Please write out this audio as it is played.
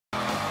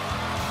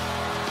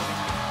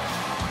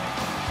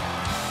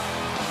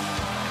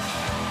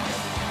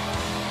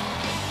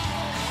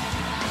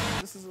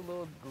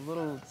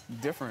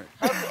different.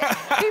 You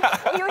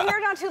hear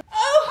it on too.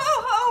 Oh,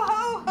 ho, ho,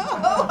 ho, ho,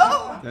 ho,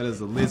 ho. That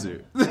is a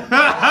lizard.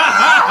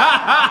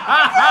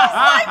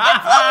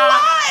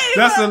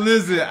 That's a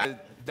lizard.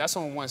 That's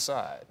on one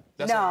side.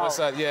 That's No. on one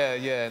side. Yeah,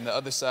 yeah, and the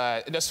other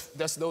side.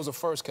 Those are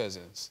first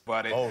cousins.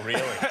 But Oh,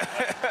 really?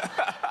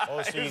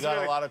 Oh, so you got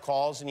a lot of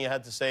calls and you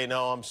had to say,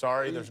 no, I'm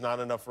sorry, there's not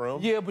enough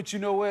room? yeah, but you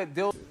know what?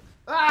 They'll.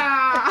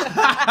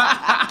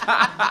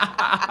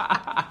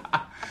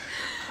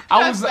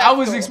 I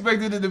was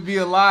expecting it to be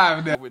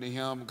alive now with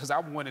him because I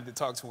wanted to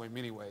talk to him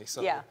anyway.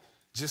 So Yeah.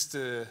 just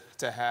to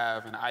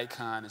have an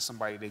icon and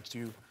somebody that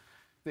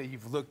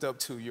you've looked up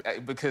to,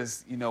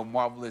 because you know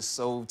Marvel is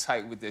so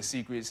tight with their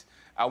secrets.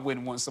 I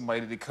wouldn't want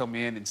somebody to come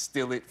in and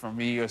steal it from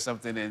me or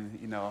something, and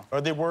you know.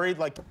 Are they worried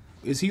like?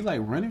 Is he like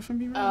running from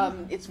me right now?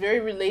 It's very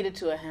related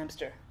to a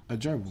hamster. A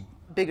gerbil.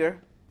 Bigger.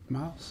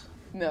 Mouse.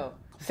 No.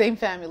 Same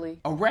family.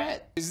 A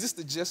rat. Is this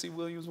the Jesse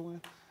Williams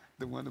one?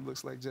 The one that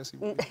looks like Jesse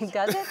Williams?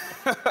 Does it?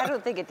 I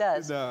don't think it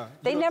does. Nah,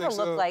 They you don't never think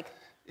look so? like.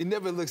 It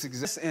never looks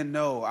exact. And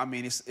no, I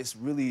mean, it's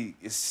really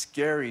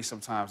scary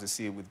sometimes to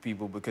see it with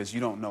people because you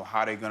don't know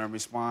how they're gonna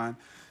respond.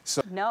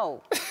 So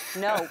No.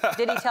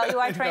 Did he tell you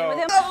I trained with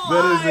him?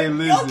 That is a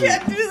lizard. Y'all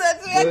can't do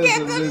that to me. I That is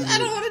can't a do that. I lizard.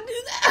 don't want to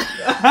do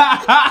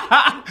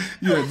that.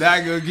 You're not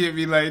gonna get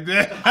me like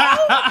that.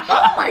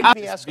 Oh, my God.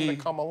 He asked him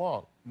to come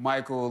along.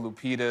 Michael,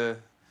 Lupita,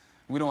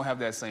 we don't have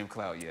that same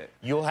clout yet.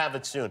 You'll have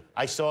it soon.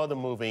 I saw the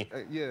movie.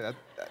 Yeah,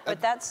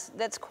 But that's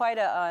quite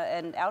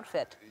an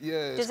outfit.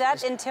 yeah. Does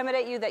that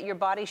intimidate you that your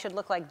body should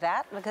look like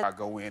that? Because I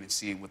go in and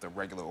see it with a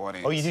regular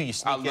audience. Oh, you do? You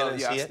sneak in and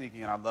see I it? sneak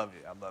in. I love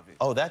it. I love it.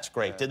 Oh, that's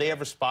great. Did they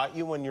ever spot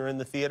you when you're in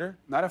the theater?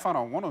 Not if I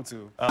don't want them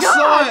to.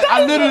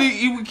 I literally,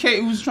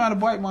 he was trying to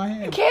bite my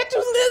hand. Can't do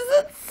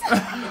lizards.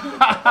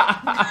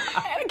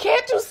 I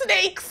can't do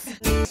snakes.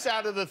 It's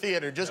out of the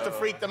theater just to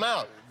freak them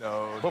out.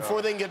 No,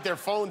 Before they can get their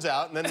phones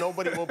out, and then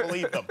nobody will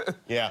believe them.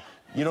 Yeah.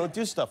 You don't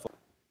do stuff.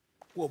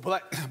 Well,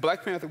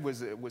 Black Panther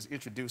was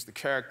introduced. The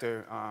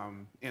character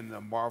in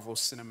the Marvel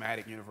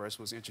Cinematic Universe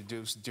was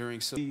introduced during.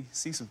 So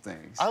see some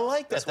things. I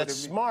like that. what That's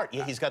it mean- smart.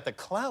 Yeah, he's got the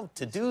clout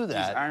to do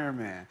that. He's Iron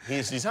Man.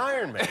 He's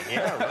Iron Man.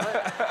 Yeah,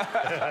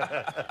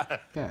 right.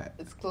 Cat.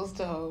 It's close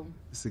to home.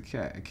 It's a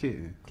cat, a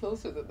kitten.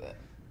 Closer to that.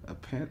 A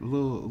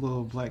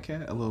little black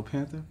cat, a little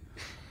panther.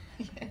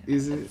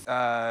 Is it?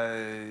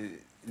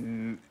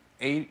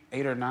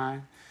 8 or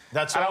 9.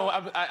 That's I all.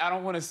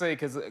 don't want to say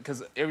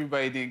because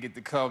everybody didn't get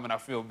to come and I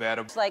feel bad.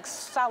 it's like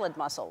solid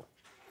muscle.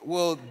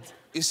 Well,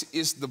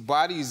 it's the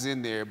body's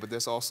in there, but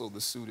there's also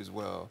the suit as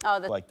well. Oh,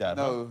 Like that.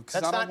 No, huh?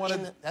 because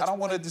I don't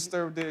want to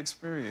disturb their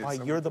experience. Why,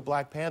 you're the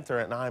Black Panther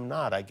and I'm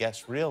not, I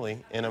guess,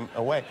 really, in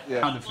a way.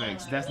 Sound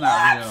effects. That's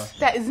not real.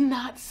 That is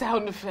not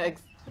sound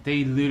effects.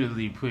 They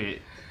literally put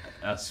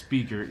a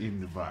speaker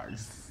in the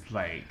box.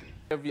 Like,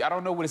 I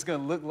don't know what it's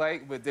gonna look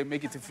like, but they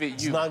make it to fit you.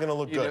 It's not going to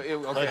look You know,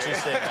 good. okay. Let's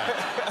just say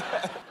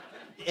that.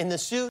 In the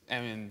suit, I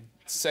mean,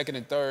 second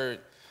and third,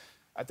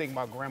 I think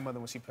my grandmother,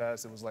 when she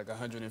passed, it was like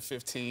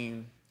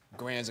 115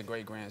 grands and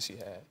great-grands she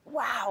had.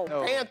 Wow.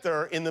 No.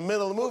 Panther, in the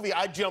middle of the movie,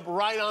 I'd jump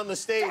right on the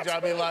stage.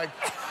 I'd be like,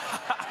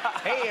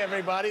 hey,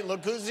 everybody,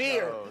 look who's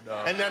here. No.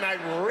 And then I'd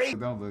race.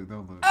 don't look.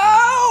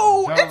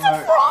 Oh, Don't it's a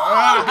look.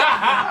 frog.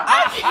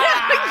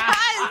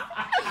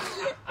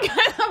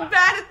 Guys, I'm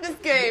bad at this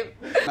game.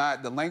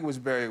 The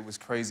language barrier was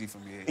crazy for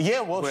me.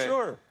 Yeah, well,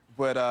 sure.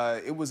 But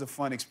it was a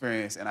fun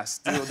experience, and I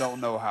still don't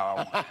know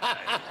how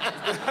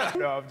I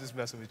No, I'm just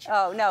messing with you.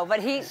 Oh no, but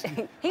he I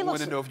looks. want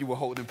to know if you were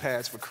holding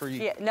pads for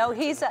Creed. Yeah, no,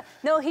 he's a.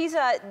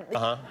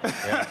 Yeah.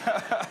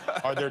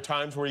 Are there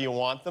times where you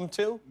want them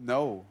to?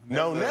 No.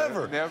 No,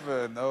 never.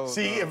 Never, no.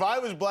 See, no. if I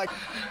was black.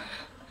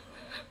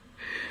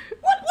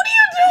 What are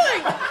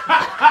you doing?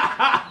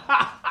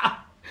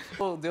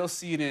 Well, they'll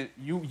see it in,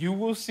 you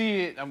will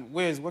see it.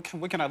 Where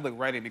can I look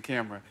right in the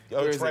camera? Oh,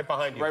 Where it's is right it?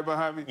 behind you. Right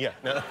behind me? Yeah.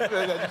 No.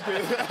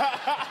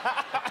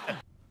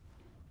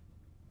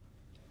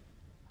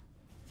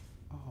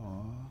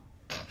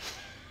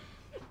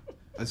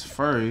 it's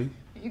furry.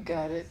 You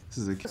got it. This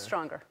is a cat.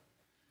 stronger.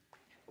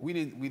 We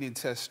didn't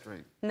test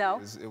strength. No.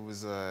 It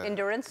was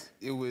Endurance.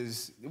 It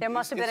was. There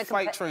must have been it's a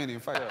fight training.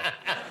 Fight.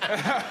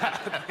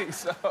 I think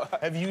so.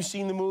 Have you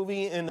seen the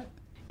movie?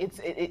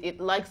 It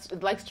likes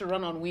to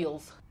run on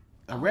wheels.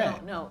 A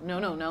rat. No.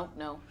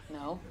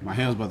 My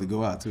hand's about to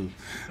go out too.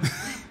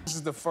 This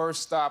is the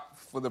first stop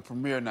for the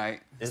premiere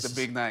night. It's a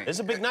big night. It's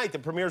a big night. The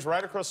premiere's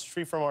right across the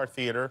street from our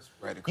theater.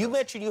 Right across. You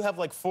mentioned you have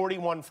like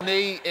 41.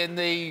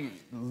 They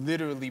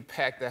literally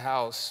packed the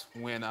house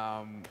when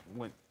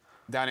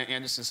down in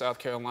Anderson, South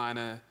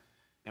Carolina,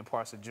 and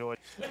parts of Georgia.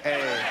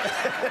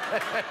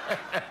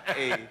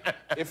 Hey,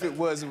 if it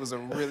was a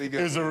really good.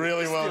 It was a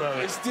really well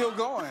done. It's still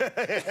going.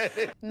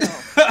 No.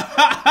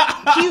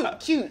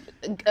 Cute.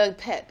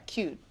 Pet.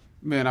 Cute.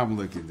 Man, I'm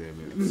looking there,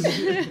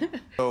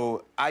 man.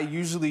 So I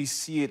usually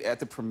see it at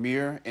the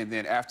premiere, and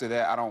then after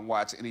that, I don't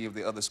watch any of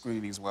the other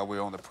screenings while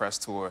we're on the press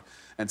tour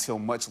until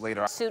much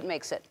later. Suit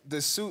makes it.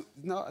 The suit,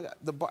 no,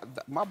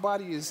 my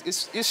body is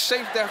it's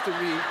shaped after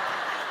me.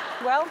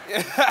 Well,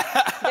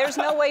 there's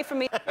no way for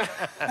me.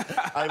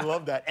 I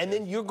love that. And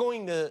then you're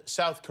going to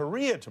South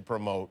Korea to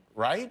promote,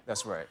 right?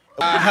 That's right.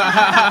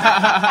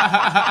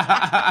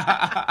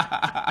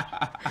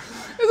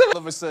 All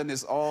of a sudden,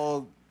 it's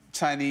all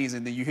Chinese,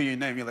 and then you hear your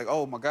name, you're like,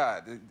 oh my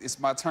God, it's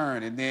my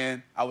turn. And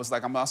then I was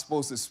like, I'm not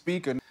supposed to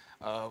speak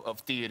of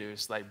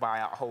theaters, like buy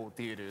out whole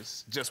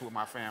theaters just with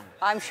my family.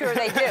 I'm sure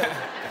they do.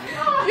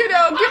 You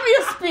know, give me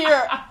a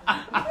spear.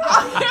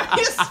 Give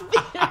me a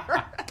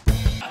spear.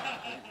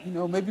 You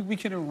know, maybe we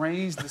can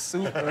arrange the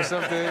suit or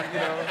something, you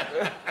know.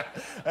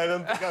 I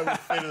don't think I would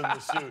fit in the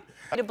suit.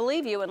 To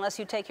believe you unless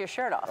you take your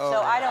shirt off.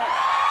 So I don't.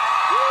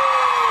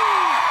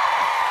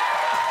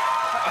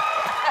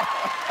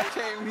 They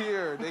came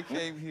here. They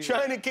came here.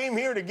 China came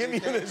here to give you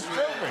this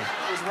trophy.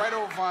 It was right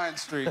on Vine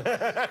Street.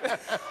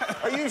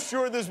 Are you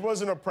sure this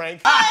wasn't a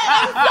prank?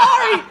 I'm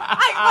sorry.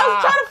 I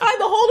was trying to find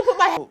the hole to put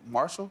my head. Oh,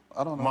 Marshall?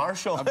 I don't know.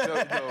 Marshall? I'm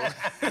joking, no.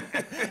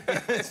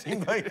 It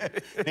seems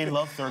like they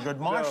love Thurgood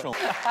Marshall.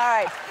 All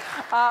right.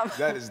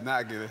 That is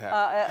not going to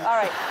happen. All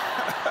right.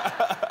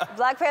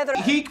 Black Panther.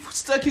 He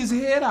stuck his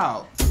head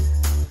out.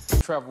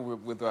 Travel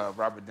with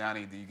Robert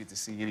Downey, do you get to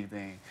see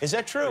anything? Is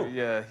that true?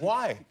 Yeah.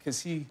 Why? Because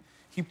he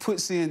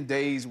puts in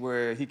days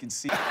where he can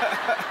see.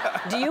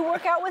 Do you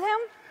work out with him?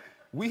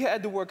 We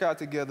had to work out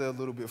together a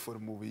little bit for the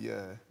movie,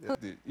 yeah.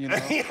 You know?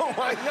 You know,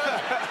 why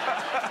not?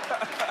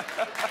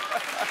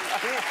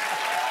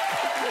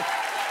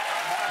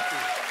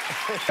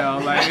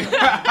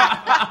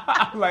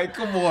 Like,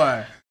 come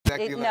on.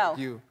 Exactly no, like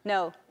you.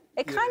 no.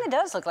 It kind of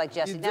does look like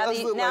Jesse. It Now,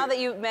 does look now like- that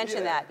you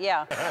mention yeah. that,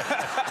 yeah.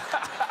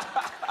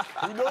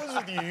 Who knows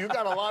with you? You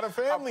got a lot of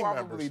family I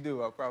probably members.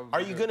 do. I probably Are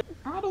you do. gonna?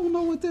 I don't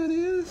know what that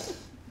is.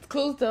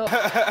 Closed up.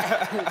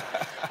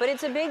 But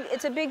it's a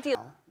big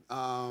deal.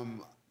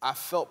 I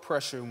felt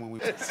pressure when we.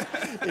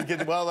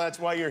 Well, that's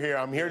why you're here.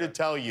 I'm here to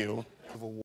tell you.